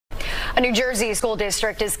A New Jersey school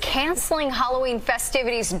district is canceling Halloween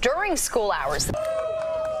festivities during school hours.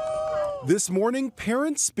 This morning,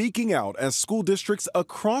 parents speaking out as school districts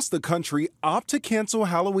across the country opt to cancel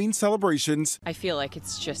Halloween celebrations. I feel like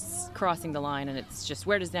it's just crossing the line, and it's just,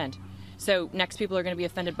 where does it end? So next people are going to be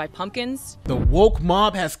offended by pumpkins. The woke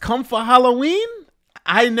mob has come for Halloween?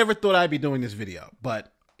 I never thought I'd be doing this video,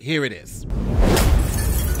 but here it is.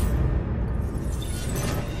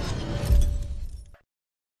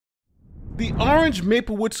 The Orange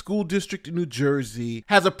Maplewood School District in New Jersey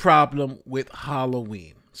has a problem with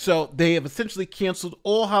Halloween. So they have essentially canceled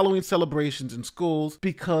all Halloween celebrations in schools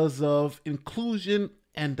because of inclusion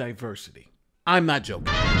and diversity. I'm not joking.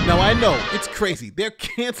 Now I know it's crazy. They're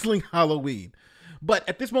canceling Halloween. But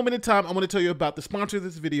at this moment in time, I want to tell you about the sponsor of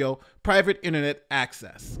this video, Private Internet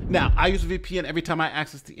Access. Now, I use a VPN every time I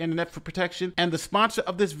access the internet for protection, and the sponsor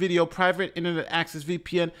of this video, Private Internet Access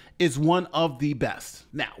VPN, is one of the best.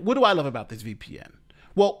 Now, what do I love about this VPN?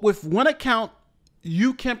 Well, with one account,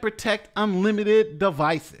 you can protect unlimited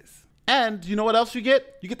devices. And you know what else you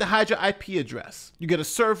get? You get to hide your IP address. You get a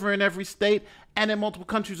server in every state and in multiple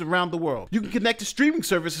countries around the world. You can connect to streaming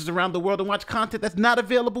services around the world and watch content that's not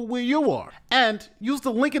available where you are. And use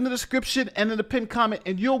the link in the description and in the pinned comment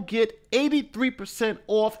and you'll get 83%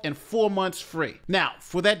 off and 4 months free. Now,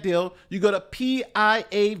 for that deal, you go to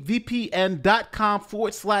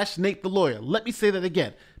piavpn.com/Nate the Lawyer. Let me say that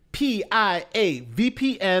again.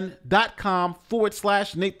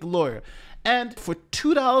 piavpn.com/Nate the Lawyer. And for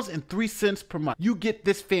 $2.03 per month, you get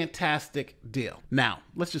this fantastic deal. Now,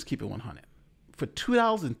 let's just keep it 100. For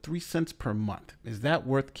 $2.03 per month, is that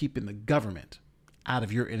worth keeping the government out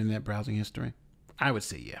of your internet browsing history? I would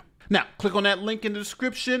say yeah. Now, click on that link in the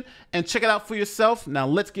description and check it out for yourself. Now,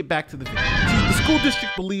 let's get back to the video. See, the school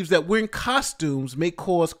district believes that wearing costumes may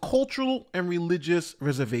cause cultural and religious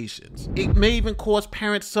reservations. It may even cause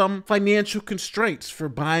parents some financial constraints for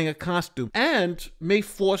buying a costume and may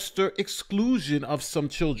foster exclusion of some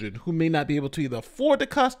children who may not be able to either afford the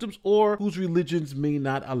costumes or whose religions may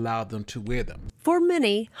not allow them to wear them. For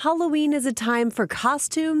many, Halloween is a time for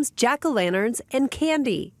costumes, jack-o'-lanterns, and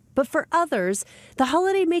candy. But for others, the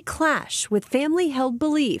holiday may clash with family-held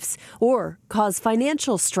beliefs or cause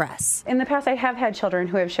financial stress. In the past, I have had children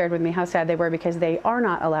who have shared with me how sad they were because they are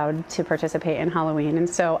not allowed to participate in Halloween. And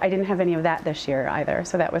so I didn't have any of that this year either.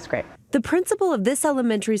 So that was great. The principal of this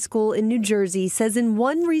elementary school in New Jersey says in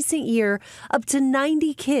one recent year, up to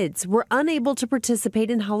 90 kids were unable to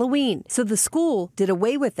participate in Halloween. So the school did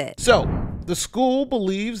away with it. So the school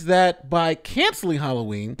believes that by canceling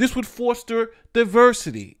Halloween, this would foster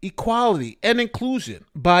diversity, equality, and inclusion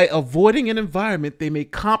by avoiding an environment they may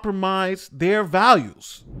compromise their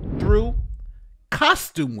values through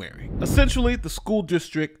costume wearing. Essentially, the school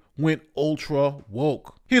district went ultra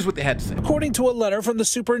woke. Here's what they had to say. According to a letter from the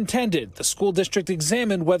superintendent, the school district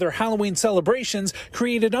examined whether Halloween celebrations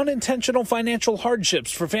created unintentional financial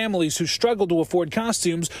hardships for families who struggle to afford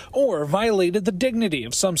costumes or violated the dignity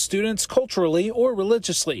of some students culturally or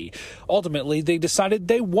religiously. Ultimately, they decided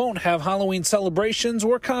they won't have Halloween celebrations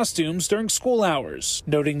or costumes during school hours,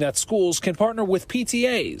 noting that schools can partner with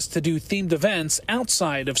PTAs to do themed events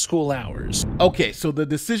outside of school hours. Okay, so the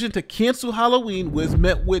decision to cancel Halloween was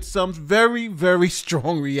met with some very, very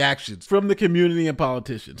strong reactions from the community and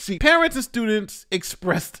politicians. See, parents and students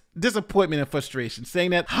expressed disappointment and frustration,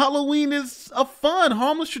 saying that Halloween is a fun,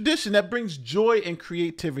 harmless tradition that brings joy and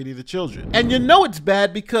creativity to children. And you know it's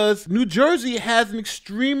bad because New Jersey has an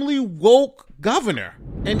extremely woke governor.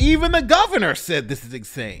 And even the governor said this is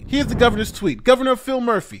insane. Here's the governor's tweet. Governor Phil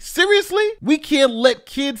Murphy, seriously? We can't let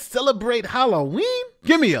kids celebrate Halloween?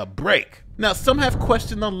 Give me a break. Now, some have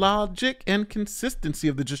questioned the logic and consistency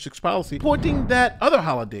of the district's policy, pointing that other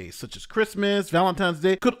holidays, such as Christmas, Valentine's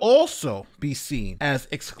Day, could also be seen as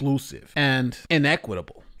exclusive and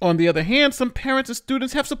inequitable. On the other hand, some parents and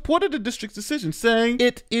students have supported the district's decision, saying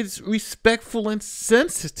it is respectful and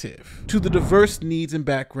sensitive to the diverse needs and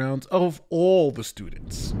backgrounds of all the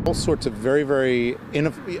students. All sorts of very, very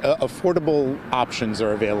affordable options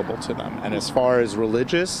are available to them. And as far as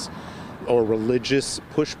religious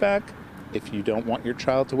pushback, if you don't want your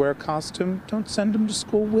child to wear a costume, don't send them to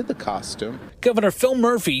school with a costume. Governor Phil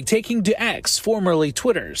Murphy taking to X, formerly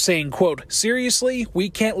Twitter, saying, quote, seriously, we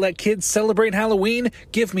can't let kids celebrate Halloween?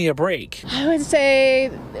 Give me a break. I would say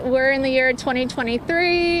we're in the year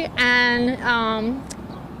 2023 and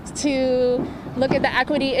to look at the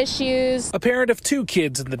equity issues. A parent of 2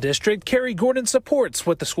 kids in the district, Carrie Gordon supports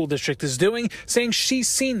what the school district is doing, saying she's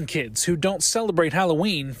seen kids who don't celebrate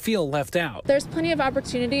Halloween feel left out. There's plenty of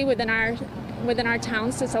opportunity within our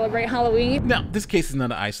towns to celebrate Halloween. Now, this case is not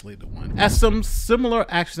an isolated one, as some similar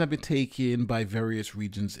actions have been taken by various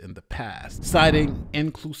regions in the past, citing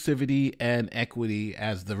inclusivity and equity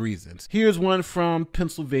as the reasons. Here's one from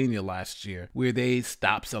Pennsylvania last year, where they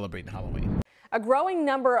stopped celebrating Halloween. A growing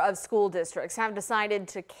number of school districts have decided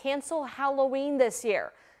to cancel Halloween this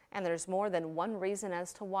year. And there's more than one reason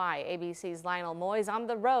as to why. ABC's Lionel Moyes on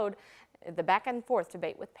the road, the back and forth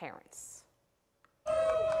debate with parents.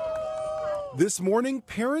 This morning,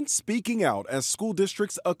 parents speaking out as school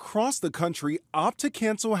districts across the country opt to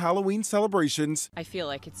cancel Halloween celebrations. I feel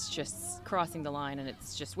like it's just crossing the line, and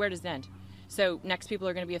it's just, where does it end? So next people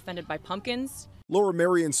are going to be offended by pumpkins. Lower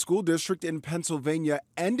Merion School District in Pennsylvania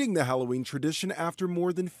ending the Halloween tradition after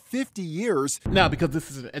more than 50 years. Now, because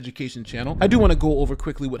this is an education channel, I do want to go over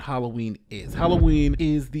quickly what Halloween is. Halloween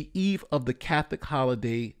is the eve of the Catholic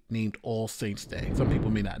holiday named All Saints Day. Some people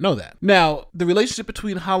may not know that. Now, the relationship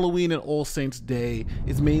between Halloween and All Saints Day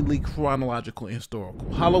is mainly chronological and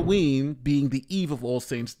historical. Halloween being the eve of All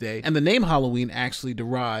Saints Day, and the name Halloween actually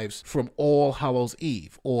derives from All Hallows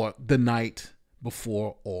Eve, or the night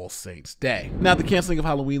before All Saints Day. Now, the canceling of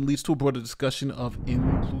Halloween leads to a broader discussion of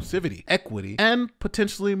inclusivity, equity, and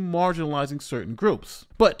potentially marginalizing certain groups.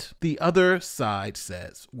 But the other side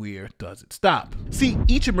says, where does it stop? See,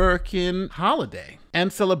 each American holiday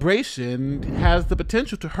and celebration has the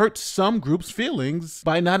potential to hurt some groups' feelings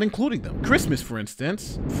by not including them. Christmas, for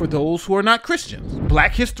instance, for those who are not Christians.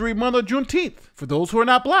 Black History Month or Juneteenth, for those who are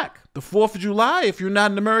not black. The 4th of July, if you're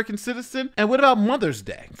not an American citizen. And what about Mother's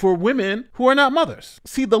Day, for women who are not mothers?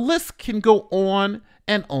 See, the list can go on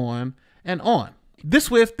and on and on.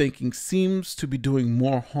 This way of thinking seems to be doing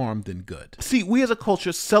more harm than good. See, we as a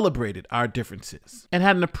culture celebrated our differences and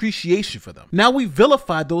had an appreciation for them. Now we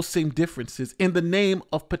vilify those same differences in the name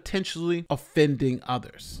of potentially offending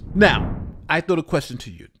others. Now, I throw the question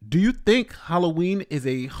to you. Do you think Halloween is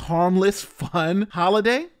a harmless, fun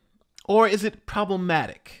holiday? Or is it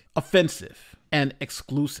problematic, offensive, and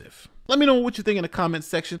exclusive? Let me know what you think in the comments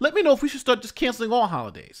section. Let me know if we should start just canceling all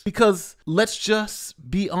holidays. Because let's just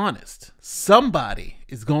be honest. Somebody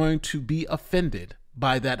is going to be offended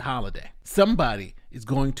by that holiday. Somebody is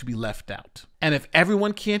going to be left out. And if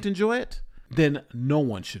everyone can't enjoy it, then no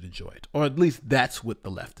one should enjoy it. Or at least that's what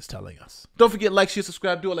the left is telling us. Don't forget, like, share,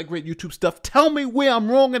 subscribe, do all that great YouTube stuff. Tell me where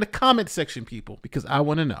I'm wrong in the comment section, people, because I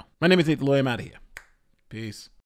want to know. My name is Nathan Loy. I'm out of here. Peace.